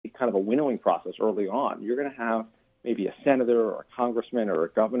kind of a winnowing process early on. You're going to have maybe a senator or a congressman or a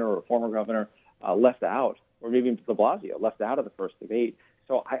governor or a former governor left out, or maybe even de Blasio left out of the first debate.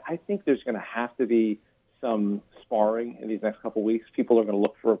 So I think there's going to have to be some sparring in these next couple of weeks. People are going to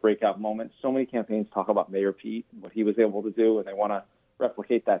look for a breakout moment. So many campaigns talk about Mayor Pete and what he was able to do, and they want to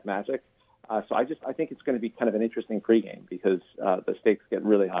replicate that magic. So I think it's going to be kind of an interesting pregame because the stakes get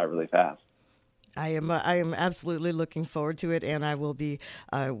really high really fast. I am absolutely looking forward to it, and I will be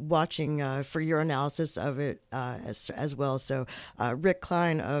watching for your analysis of it as well. So, Rick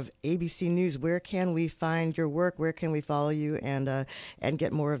Klein of ABC News, where can we find your work? Where can we follow you and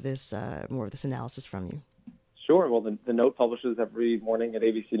get more of this analysis from you? Sure. Well, the Note publishes every morning at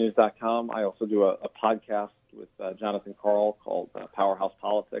abcnews.com. I also do a podcast with Jonathan Karl called Powerhouse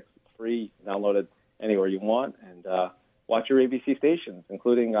Politics. It's free. You can download it anywhere you want, and watch your ABC stations,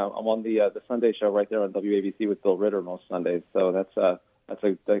 including I'm on the Sunday show right there on WABC with Bill Ritter most Sundays. So that's a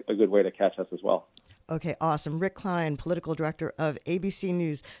good way to catch us as well. Okay, awesome. Rick Klein, political director of ABC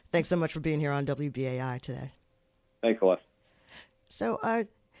News. Thanks so much for being here on WBAI today. Thanks a lot. So,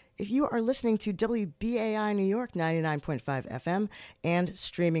 if you are listening to WBAI New York 99.5 FM and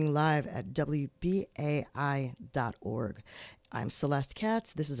streaming live at WBAI.org. I'm Celeste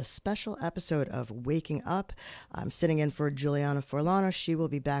Katz. This is a special episode of Waking Up. I'm sitting in for Juliana Forlano. She will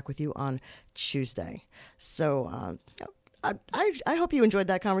be back with you on Tuesday. So, I hope you enjoyed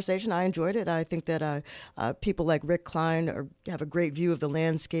that conversation. I enjoyed it. I think that people like Rick Klein have a great view of the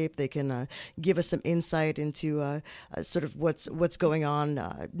landscape. They can give us some insight into sort of what's going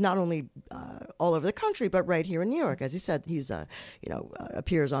on, not only all over the country, but right here in New York. As he said, he's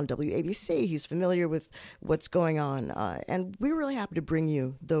appears on WABC. He's familiar with what's going on, and we're really happy to bring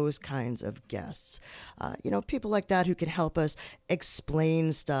you those kinds of guests. People like that who can help us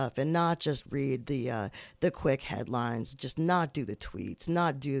explain stuff and not just read the quick headlines. Just not do the tweets,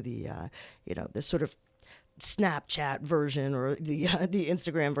 not do the the sort of Snapchat version or the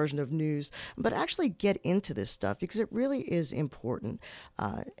Instagram version of news, but actually get into this stuff because it really is important.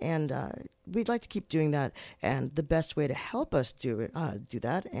 And we'd like to keep doing that. And the best way to help us do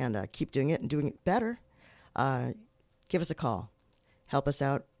that and keep doing it and doing it better, give us a call. Help us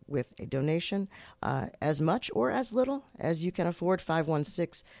out with a donation, as much or as little as you can afford.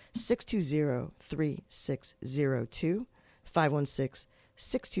 516-620-3602.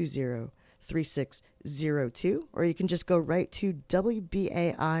 516-620-3602, or you can just go right to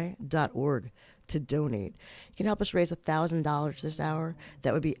WBAI.org to donate. You can help us raise $1,000 this hour.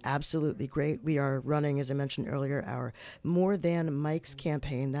 That would be absolutely great. We are running, as I mentioned earlier, our More Than Mics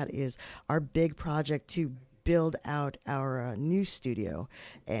campaign. That is our big project to build out our news studio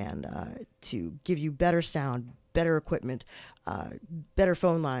and to give you better sound, better equipment, better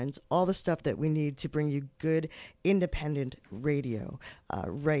phone lines, all the stuff that we need to bring you good independent radio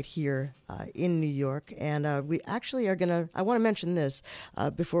right here in New York. And we actually are I want to mention this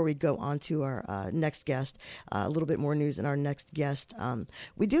before we go on to our next guest, a little bit more news in our next guest.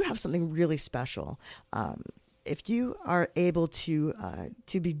 We do have something really special. If you are able to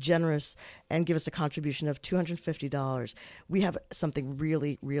be generous and give us a contribution of $250, we have something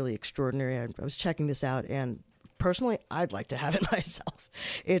really, really extraordinary. I was checking this out, and personally, I'd like to have it myself.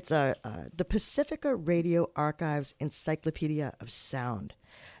 It's the Pacifica Radio Archives Encyclopedia of Sound.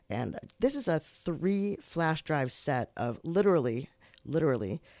 And this is a 3 flash drive set of literally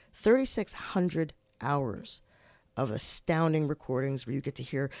 3,600 hours of astounding recordings where you get to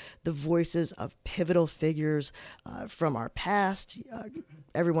hear the voices of pivotal figures from our past,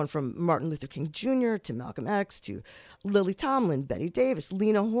 everyone from Martin Luther King Jr. to Malcolm X to Lily Tomlin, Betty Davis,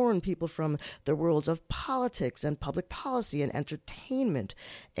 Lena Horne, people from the worlds of politics and public policy and entertainment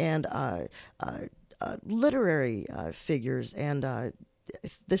and literary figures and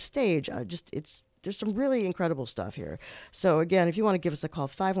the stage. There's some really incredible stuff here. So again, if you want to give us a call,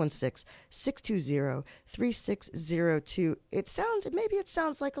 516-620-3602. It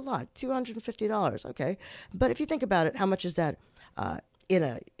sounds like a lot, $250, okay? But if you think about it, how much is that in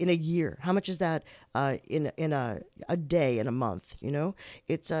a year? How much is that in a day, in a month?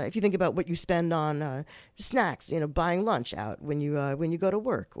 It's if you think about what you spend on snacks, buying lunch out when you go to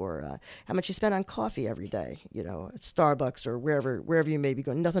work, or how much you spend on coffee every day, at Starbucks or wherever you may be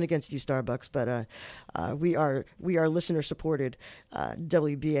going. Nothing against you, Starbucks, but we are listener supported,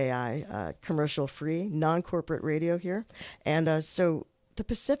 WBAI, commercial free, non-corporate radio here, and so the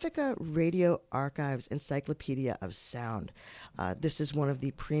Pacifica Radio Archives Encyclopedia of Sound. This is one of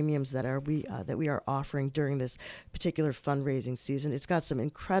the premiums that we are offering during this particular fundraising season. It's got some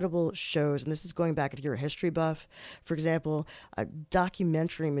incredible shows, and this is going back if you're a history buff. For example,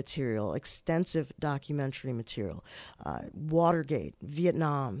 documentary material, extensive documentary material, Watergate,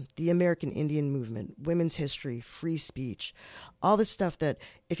 Vietnam, the American Indian Movement, women's history, free speech, all this stuff that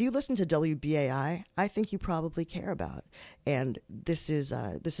if you listen to WBAI, I think you probably care about. And this is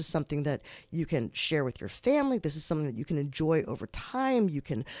something that you can share with your family. This is something that you can enjoy over time. You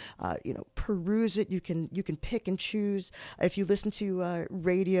can, peruse it. You can pick and choose. If you listen to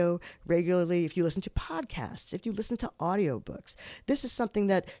radio regularly, if you listen to podcasts, if you listen to audiobooks, this is something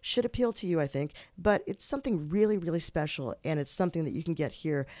that should appeal to you, I think. But it's something really, really special, and it's something that you can get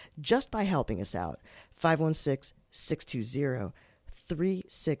here just by helping us out.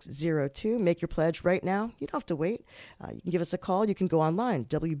 516-620-3602. Make your pledge right now. You don't have to wait. You can give us a call. You can go online,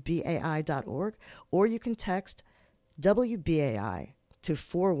 WBAI.org, or you can text WBAI to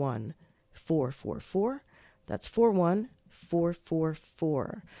 41444. That's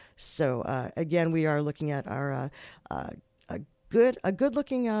 41444. So again, we are looking at our a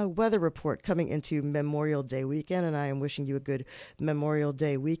good-looking weather report coming into Memorial Day weekend, and I am wishing you a good Memorial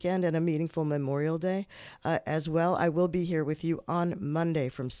Day weekend and a meaningful Memorial Day as well. I will be here with you on Monday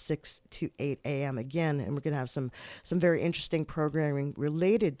from 6 to 8 a.m. again, and we're going to have some very interesting programming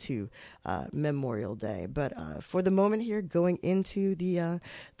related to Memorial Day. But for the moment here, going into the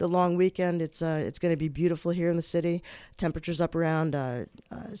long weekend, it's going to be beautiful here in the city. Temperatures up around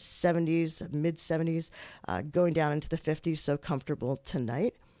 70s, mid-70s, going down into the 50s, so comfortable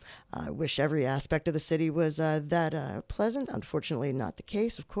tonight. I wish every aspect of the city was that pleasant. Unfortunately, not the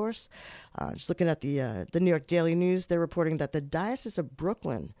case, of course. Just looking at the New York Daily News, they're reporting that the Diocese of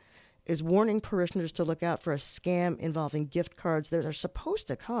Brooklyn is warning parishioners to look out for a scam involving gift cards that are supposed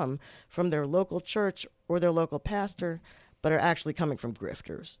to come from their local church or their local pastor, but are actually coming from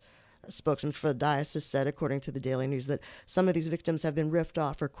grifters. A spokesman for the diocese said, according to the Daily News, that some of these victims have been ripped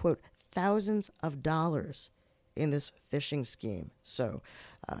off for, quote, thousands of dollars in this phishing scheme. So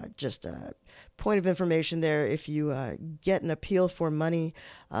just a point of information there. If you get an appeal for money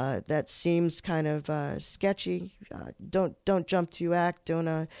that seems kind of sketchy, don't jump to act.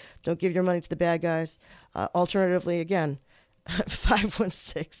 Don't give your money to the bad guys. Alternatively, again,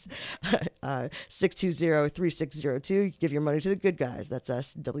 516-620-3602. Give your money to the good guys. That's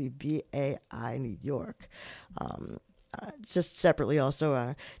us, WBAI New York. Just separately, also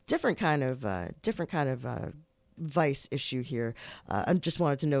a different kind of Vice issue here. I just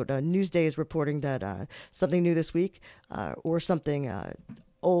wanted to note, Newsday is reporting that something new this week, or something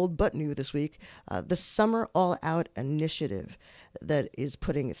old but new this week, the Summer All Out initiative that is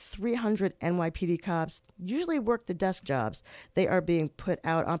putting 300 NYPD cops, usually work the desk jobs, they are being put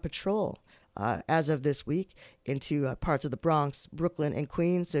out on patrol as of this week into parts of the Bronx, Brooklyn, and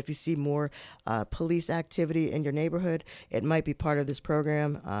Queens. So if you see more police activity in your neighborhood, it might be part of this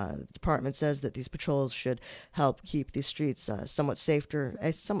program. The department says that these patrols should help keep these streets somewhat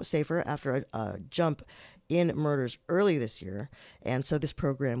safer after a jump in murders early this year, and so this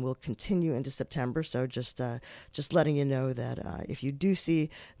program will continue into September. So just letting you know that if you do see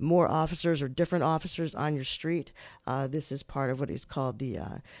more officers or different officers on your street, this is part of what is called the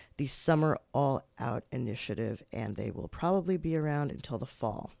Summer All Out initiative, and they will probably be around until the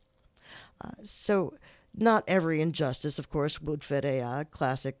fall. So not every injustice, of course, would fit a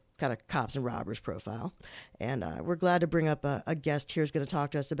classic kind of cops and robbers profile. And we're glad to bring up a guest here who's going to talk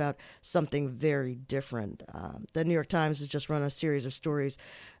to us about something very different. The New York Times has just run a series of stories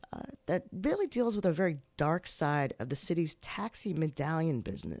that really deals with a very dark side of the city's taxi medallion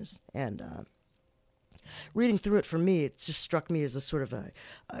business. And reading through it, for me, it just struck me as a sort of a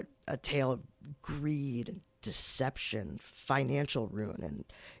tale of greed and deception, financial ruin, and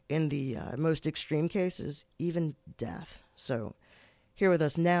in the most extreme cases, even death. So here with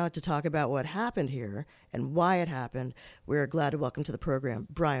us now to talk about what happened here and why it happened, we're glad to welcome to the program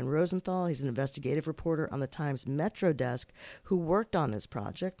Brian Rosenthal. He's an investigative reporter on the Times Metro desk who worked on this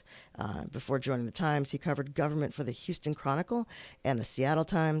project. Before joining the Times, he covered government for the Houston Chronicle and the Seattle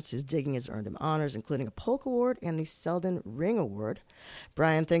Times. His digging has earned him honors, including a Polk Award and the Selden Ring Award.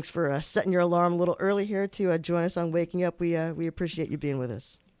 Brian, thanks for setting your alarm a little early here to join us on Waking Up. We appreciate you being with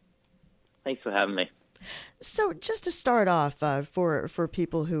us. Thanks for having me. So just to start off, for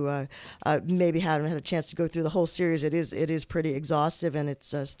people who maybe haven't had a chance to go through the whole series, it is pretty exhaustive and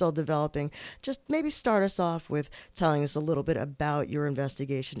it's still developing. Just maybe start us off with telling us a little bit about your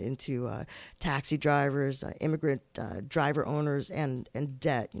investigation into taxi drivers, immigrant driver owners, and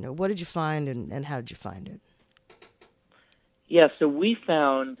debt. You know, what did you find and how did you find it? Yeah, so we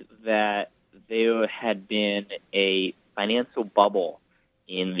found that there had been a financial bubble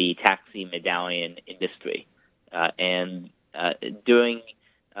in the taxi medallion industry. And during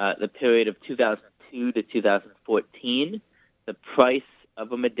the period of 2002 to 2014, the price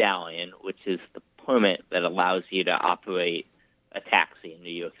of a medallion, which is the permit that allows you to operate a taxi in New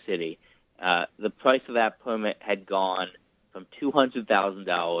York City, the price of that permit had gone from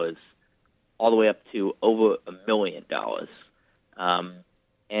 $200,000 all the way up to over $1 million.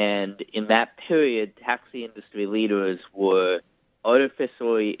 And in that period, taxi industry leaders were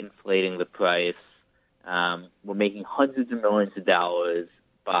artificially inflating the price, were making hundreds of millions of dollars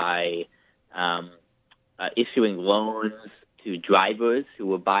by issuing loans to drivers who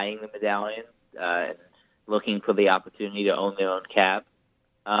were buying the medallions and looking for the opportunity to own their own cab,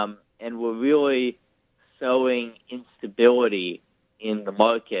 and were really sowing instability in the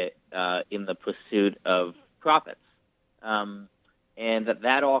market in the pursuit of profits. And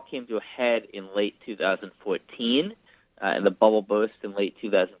that all came to a head in late 2014, and the bubble burst in late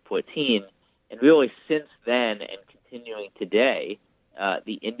 2014. And really since then and continuing today,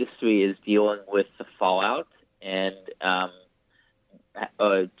 the industry is dealing with the fallout and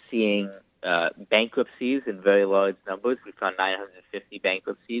seeing bankruptcies in very large numbers. We found 950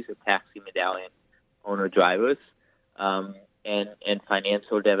 bankruptcies of taxi medallion owner drivers, and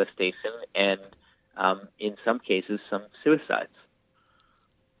financial devastation, and in some cases, some suicides.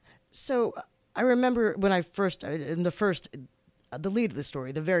 So I remember when I first, the lead of the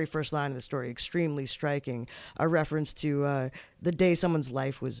story, the very first line of the story, extremely striking, a reference to the day someone's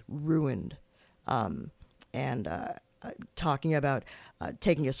life was ruined, and talking about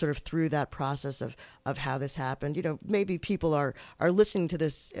taking us sort of through that process of how this happened. You know, maybe people are listening to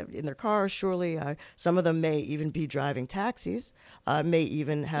this in their cars, surely. Some of them may even be driving taxis, may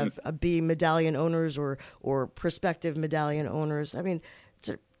even have be medallion owners or prospective medallion owners. I mean,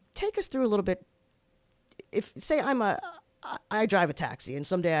 take us through a little bit. If, say, I drive a taxi, and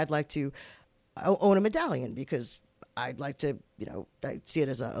someday I'd like to own a medallion because I'd like to, I see it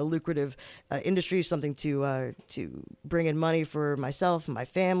as a lucrative industry, something to bring in money for myself and my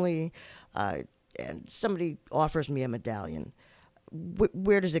family, and somebody offers me a medallion.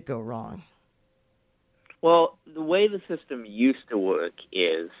 Where does it go wrong? Well, the way the system used to work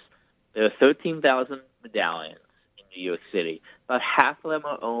is there are 13,000 medallions in New York City. About half of them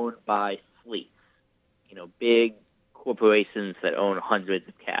are owned by fleets, big corporations that own hundreds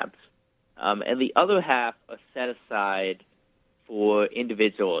of cabs. And the other half are set aside for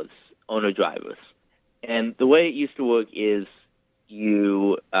individuals, owner-drivers. And the way it used to work is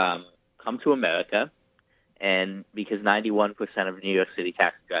you come to America, and because 91% of New York City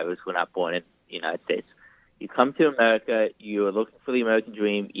taxi drivers were not born in the United States, you come to America, you're looking for the American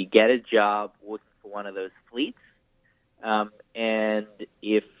dream, you get a job working for one of those fleets, and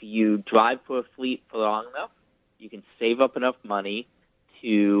if you drive for a fleet for long enough, you can save up enough money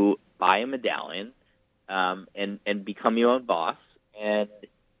to buy a medallion and become your own boss. And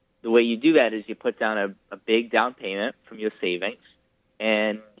the way you do that is you put down a big down payment from your savings,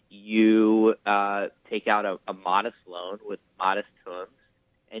 and you take out a modest loan with modest terms,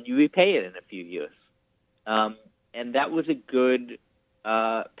 and you repay it in a few years. And that was a good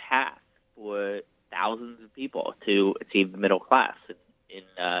path for thousands of people to achieve the middle class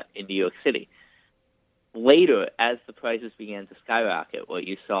in New York City. Later, as the prices began to skyrocket, what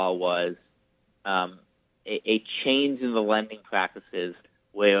you saw was a change in the lending practices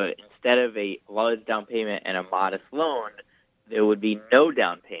where instead of a large down payment and a modest loan, there would be no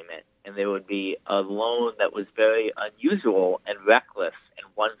down payment, and there would be a loan that was very unusual and reckless and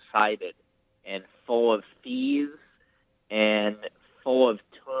one-sided and full of fees and full of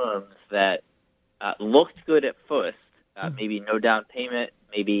terms that looked good at first, maybe no down payment,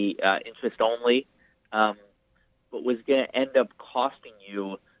 maybe interest only, but was going to end up costing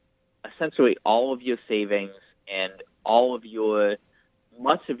you essentially all of your savings and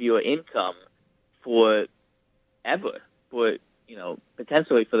much of your income forever,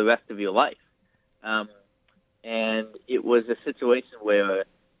 potentially for the rest of your life. And it was a situation where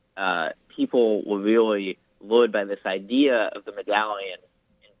people were really lured by this idea of the medallion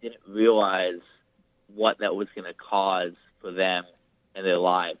and didn't realize what that was going to cause for them and their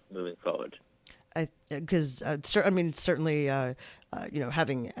lives moving forward. Because certainly,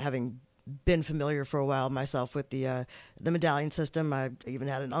 having been familiar for a while myself with the medallion system, I even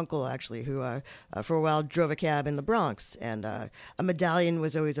had an uncle actually who, for a while, drove a cab in the Bronx, and a medallion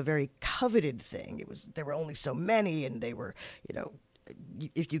was always a very coveted thing. There were only so many, and they were,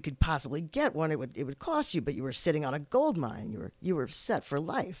 if you could possibly get one, it would cost you, but you were sitting on a gold mine. You were set for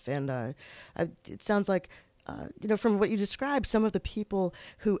life, and it sounds like from what you described, some of the people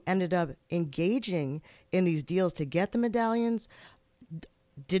who ended up engaging in these deals to get the medallions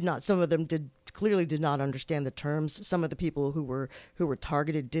some of them clearly did not understand the terms. Some of the people who were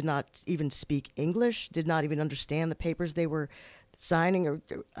targeted did not even speak English, did not even understand the papers they were signing.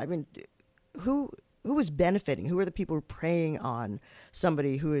 Who was benefiting? Who are the people who are preying on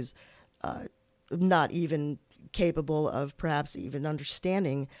somebody who is not even capable of perhaps even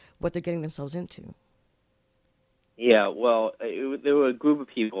understanding what they're getting themselves into? Yeah, well, there were a group of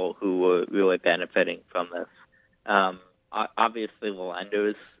people who were really benefiting from this. Obviously, the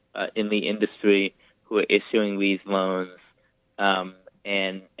lenders in the industry who are issuing these loans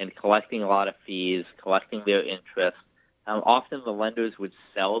and collecting a lot of fees, collecting their interest. Often the lenders would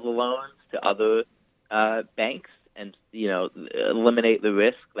sell the loans to other banks and eliminate the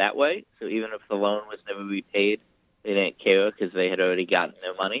risk that way. So even if the loan was never repaid, they didn't care because they had already gotten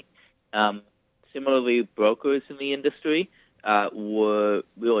their money. Similarly, brokers in the industry were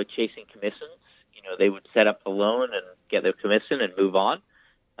really chasing commissions. They would set up the loan and get their commission and move on.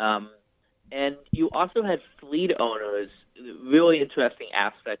 And you also had fleet owners. The really interesting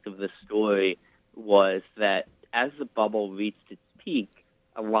aspect of this story was that as the bubble reached its peak,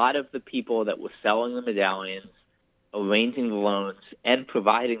 a lot of the people that were selling the medallions, arranging the loans, and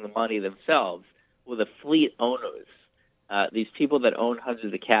providing the money themselves were the fleet owners. These people that own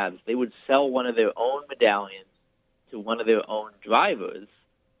hundreds of cabs, they would sell one of their own medallions to one of their own drivers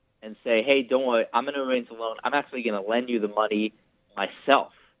and say, hey, don't worry, I'm going to arrange a loan. I'm actually going to lend you the money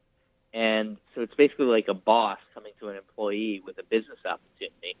myself. And so it's basically like a boss coming to an employee with a business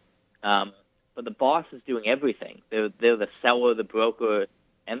opportunity. But the boss is doing everything. They're the seller, the broker,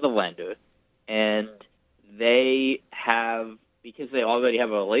 and the lender. And they have, because they already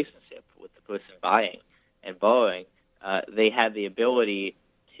have a relationship with the person buying and borrowing, they have the ability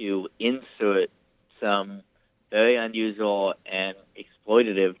to insert some very unusual and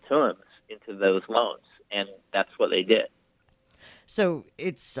exploitative terms into those loans, and that's what they did. So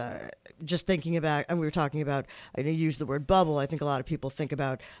it's just thinking about, and we were talking about, I use the word bubble. I think a lot of people think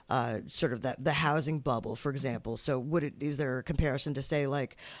about sort of the housing bubble, for example. So is there a comparison to say,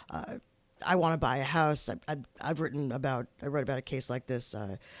 like, I want to buy a house? I wrote about a case like this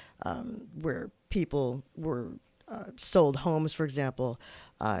where people were sold homes, for example,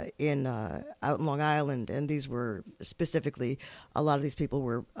 out in Long Island, and these were specifically, a lot of these people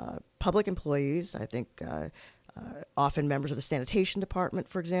were public employees, I think often members of the sanitation department,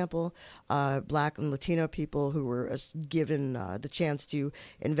 for example, Black and Latino people who were given the chance to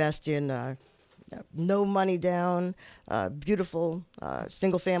invest in no money down, beautiful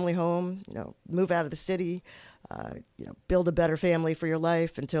single-family home, move out of the city, build a better family for your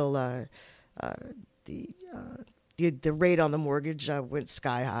life until the rate on the mortgage went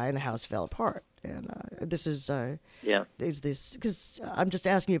sky high and the house fell apart. And this is this because I'm just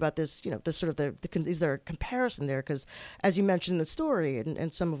asking you about this. This sort of is there a comparison there? Because as you mentioned in the story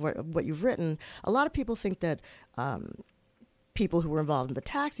and some of what you've written, a lot of people think that people who were involved in the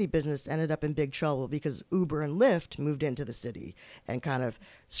taxi business ended up in big trouble because Uber and Lyft moved into the city and kind of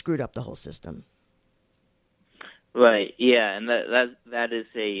screwed up the whole system. Right. Yeah, and that is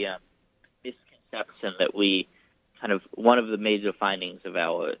a misconception that we. Kind of one of the major findings of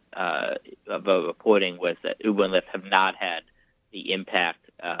our reporting was that Uber and Lyft have not had the impact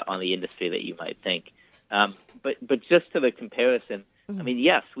on the industry that you might think. But just to the comparison, I mean,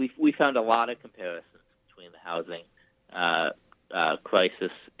 yes, we found a lot of comparisons between the housing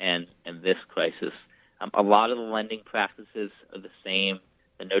crisis and this crisis. A lot of the lending practices are the same: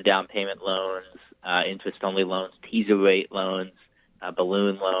 the no down payment loans, interest-only loans, teaser rate loans,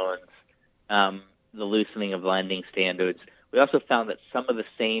 balloon loans. The loosening of lending standards. We also found that some of the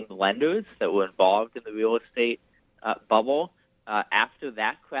same lenders that were involved in the real estate bubble, after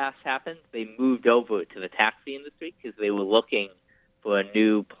that crash happened, they moved over to the taxi industry because they were looking for a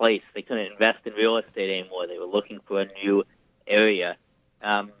new place. They couldn't invest in real estate anymore. They were looking for a new area.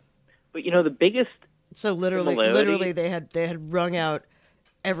 But the biggest literally they had wrung out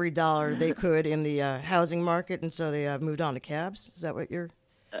every dollar they could in the housing market, and so they moved on to cabs. Is that what you're?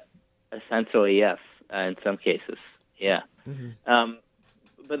 Essentially, yes. In some cases, yeah. Mm-hmm.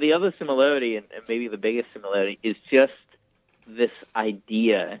 But the other similarity, and maybe the biggest similarity, is just this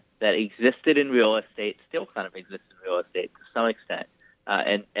idea that existed in real estate, still kind of exists in real estate to some extent,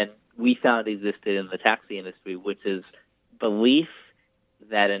 and we found existed in the taxi industry, which is belief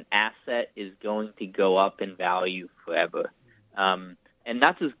that an asset is going to go up in value forever, and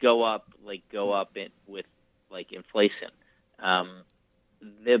not just go up with inflation.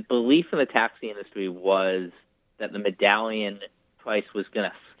 The belief in the taxi industry was that the medallion price was going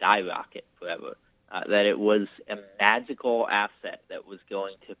to skyrocket forever. that it was a magical asset that was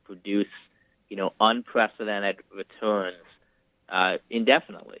going to produce, unprecedented returns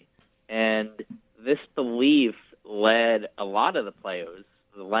indefinitely. And this belief led a lot of the players,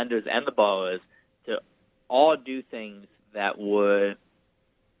 the lenders and the borrowers, to all do things that were,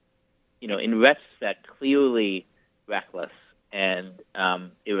 in retrospect, clearly reckless and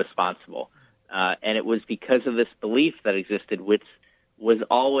irresponsible. And it was because of this belief that existed, which was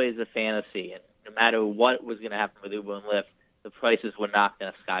always a fantasy. And no matter what was going to happen with Uber and Lyft, the prices were not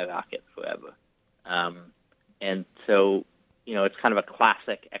going to skyrocket forever. And so, it's kind of a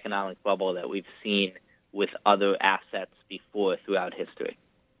classic economic bubble that we've seen with other assets before throughout history.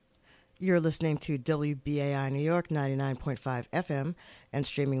 You're listening to WBAI New York 99.5 FM and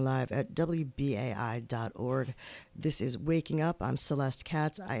streaming live at WBAI.org. This is Waking Up. I'm Celeste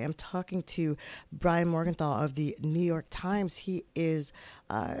Katz. I am talking to Brian Morgenthau of the New York Times. He is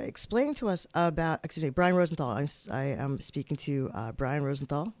explaining to us about, Brian Rosenthal. I am speaking to Brian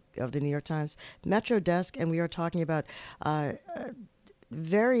Rosenthal of the New York Times Metro Desk, and we are talking about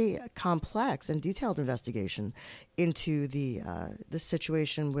very complex and detailed investigation into the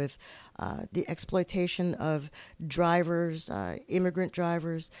situation with the exploitation of drivers, immigrant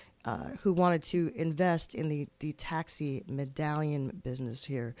drivers, who wanted to invest in the taxi medallion business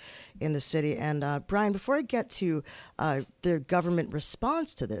here in the city. And Brian, before I get to the government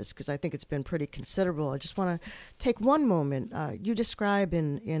response to this, because I think it's been pretty considerable, I just want to take one moment. You describe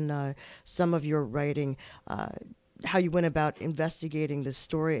in some of your writing how you went about investigating this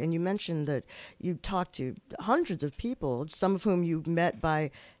story, and you mentioned that you talked to hundreds of people, some of whom you met by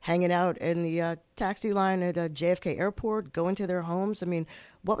hanging out in the taxi line at JFK Airport, going to their homes. I mean,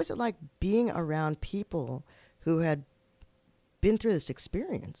 what was it like being around people who had been through this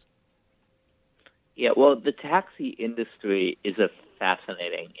experience? Yeah, well, the taxi industry is a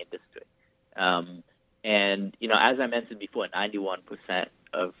fascinating industry. And, as I mentioned before, 91%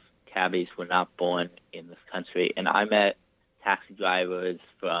 of cabbies were not born in this country. And I met taxi drivers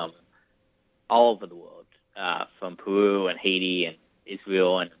from all over the world, from Peru and Haiti and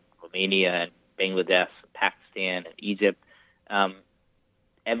Israel and Romania and Bangladesh, and Pakistan and Egypt,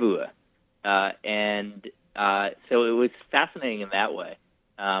 everywhere. And so it was fascinating in that way.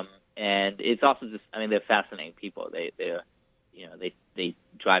 And it's also just, they're fascinating people. They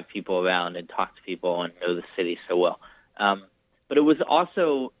drive people around and talk to people and know the city so well. But it was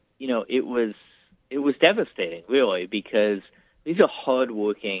also, it was devastating, really, because these are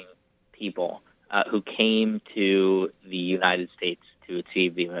hardworking people who came to the United States to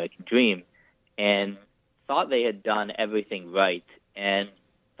achieve the American dream and thought they had done everything right and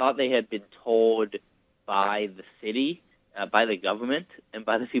thought they had been told by the city, by the government, and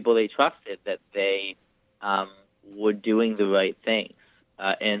by the people they trusted that they were doing the right things.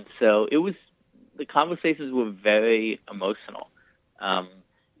 And so the conversations were very emotional.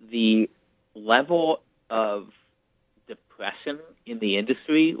 The level of depression in the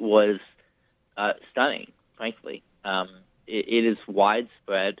industry was stunning, frankly. It is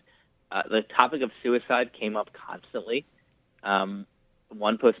widespread. The topic of suicide came up constantly.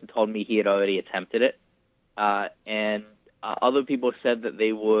 One person told me he had already attempted it. And other people said that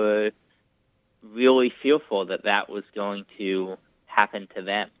they were really fearful that was going to happen to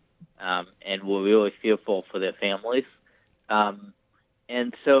them, and were really fearful for their families.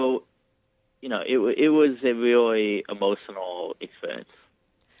 And so, it was a really emotional experience.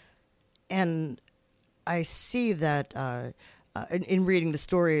 And I see that in reading the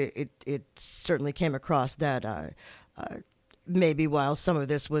story, it certainly came across that maybe while some of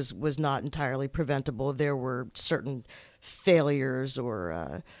this was not entirely preventable, there were certain failures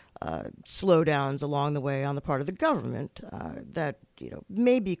or slowdowns along the way on the part of the government that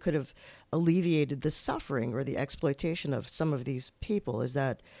maybe could have alleviated the suffering or the exploitation of some of these people. Is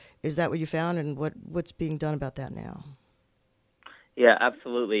that what you found, and what's being done about that now? Yeah,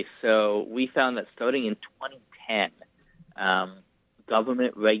 absolutely. So we found that starting in 2010,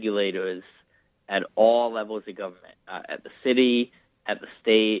 government regulators at all levels of government, at the city, at the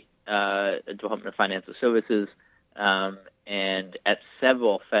state, Department of Financial Services, and at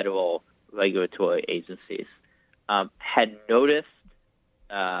several federal regulatory agencies, had noticed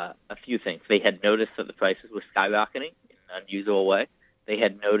a few things. They had noticed that the prices were skyrocketing in an unusual way. They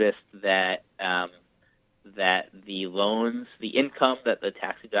had noticed that that the loans, the income that the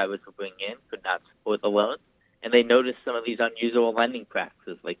taxi drivers were bringing in could not support the loans. And they noticed some of these unusual lending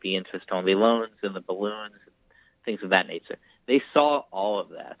practices, like the interest-only loans and the balloons, things of that nature. They saw all of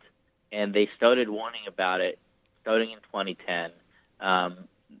that, and they started warning about it starting in 2010.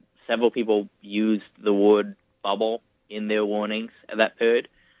 Several people used the word bubble in their warnings at that period.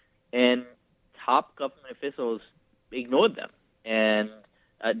 And top government officials ignored them and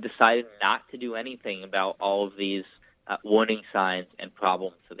decided not to do anything about all of these warning signs and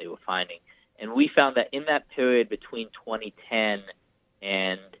problems that they were finding. And we found that in that period between 2010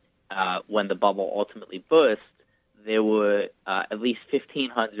 and when the bubble ultimately burst, there were at least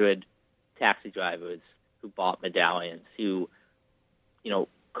 1,500 taxi drivers who bought medallions who,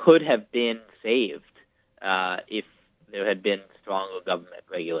 could have been saved if there had been stronger government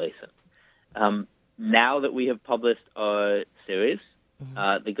regulation. Now that we have published our series,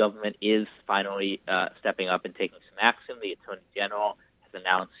 the government is finally stepping up and taking some action. The Attorney General has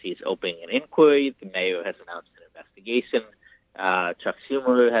announced he's opening an inquiry. The mayor has announced an investigation. Chuck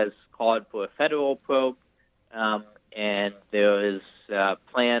Schumer has called for a federal probe. And there are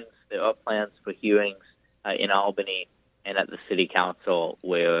plans for hearings in Albany and at the city council,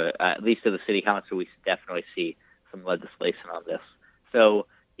 where at least at the city council we definitely see some legislation on this. So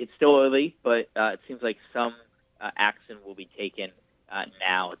it's still early, but it seems like some action will be taken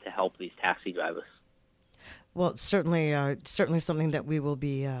now to help these taxi drivers. Well, certainly something that we will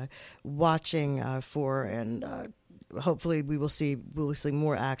be watching for, and hopefully we will see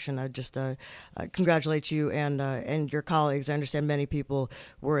more action. I just congratulate you and your colleagues. I understand many people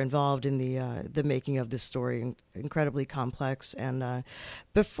were involved in the making of this story, incredibly complex. And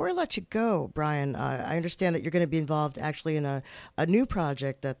before I let you go, Brian, I understand that you're going to be involved actually in a new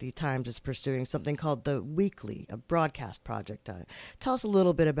project that the Times is pursuing, something called The Weekly, a broadcast project. Tell us a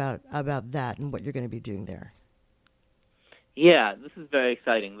little bit about that and what you're going to be doing there. Yeah, this is very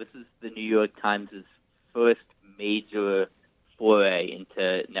exciting. This is the New York Times' first major foray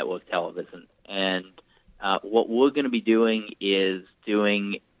into network television. And what we're going to be doing is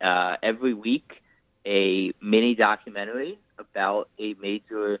doing every week a mini documentary about a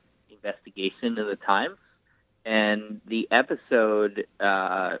major investigation in the Times. And the episode,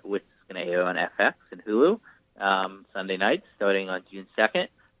 which is going to air on FX and Hulu Sunday nights starting on June 2nd,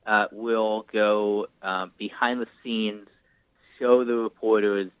 will go behind the scenes, show the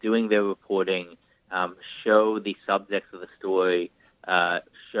reporters doing their reporting, show the subjects of the story,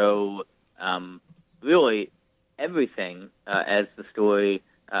 show really everything as the story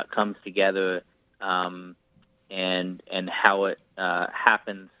comes together, and how it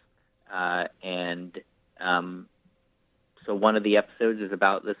happens. So one of the episodes is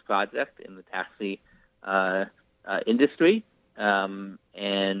about this project in the taxi industry, and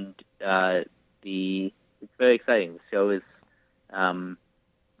it's very exciting. The show is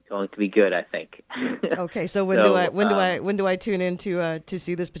going to be good, I think. Okay, so when do I tune in to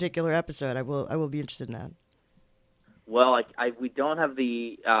see this particular episode? I will be interested in that. Well, we don't have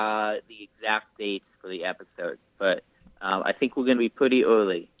the exact dates for the episodes, but I think we're going to be pretty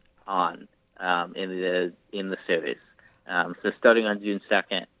early on in the series. So starting on June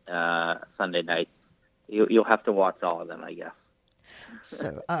 2nd, Sunday night, you'll have to watch all of them, I guess.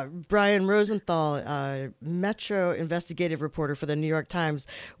 So, Brian Rosenthal, Metro investigative reporter for the New York Times,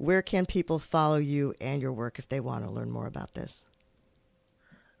 where can people follow you and your work if they want to learn more about this?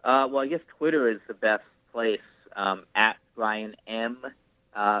 Well, I guess Twitter is the best place, at Brian M.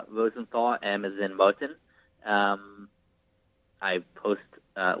 Rosenthal, M as in Martin. I post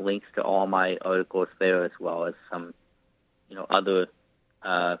links to all my articles there, as well as some, other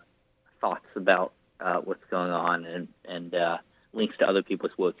thoughts about what's going on, and links to other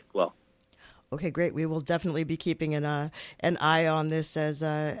people's work as well. Okay, great. We will definitely be keeping an eye on this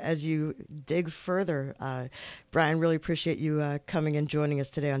as you dig further. Brian, really appreciate you coming and joining us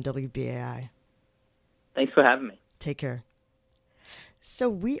today on WBAI. Thanks for having me. Take care. So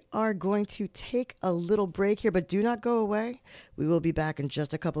we are going to take a little break here, but do not go away. We will be back in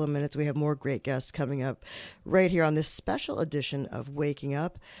just a couple of minutes. We have more great guests coming up right here on this special edition of Waking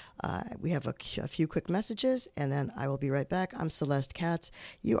Up. We have a few quick messages, and then I will be right back. I'm Celeste Katz.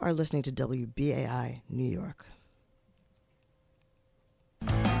 You are listening to WBAI New York.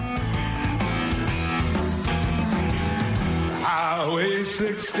 Highway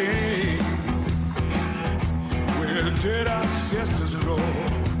 16, where did our sisters go?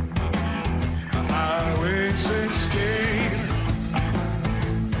 Highway 16,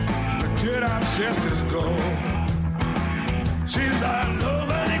 where did our sisters go? Seems like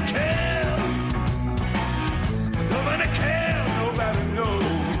nobody cares, nobody knows.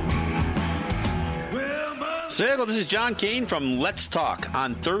 So this is John Kane from Let's Talk.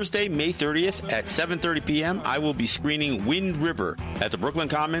 On Thursday, May 30th at 7:30 p.m., I will be screening Wind River at the Brooklyn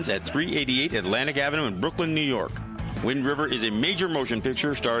Commons at 388 Atlantic Avenue in Brooklyn, New York. Wind River is a major motion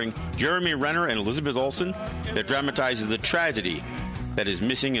picture starring Jeremy Renner and Elizabeth Olsen that dramatizes the tragedy that is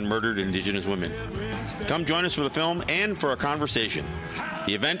missing and murdered Indigenous women. Come join us for the film and for a conversation.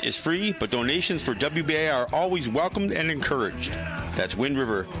 The event is free, but donations for WBAI are always welcomed and encouraged. That's Wind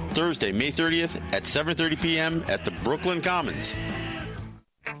River, Thursday, May 30th at 7:30 p.m. at the Brooklyn Commons.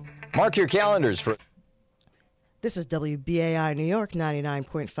 Mark your calendars for... This is WBAI New York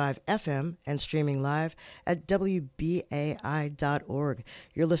 99.5 FM and streaming live at WBAI.org.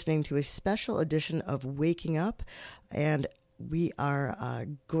 You're listening to a special edition of Waking Up, and we are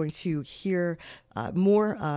going to hear more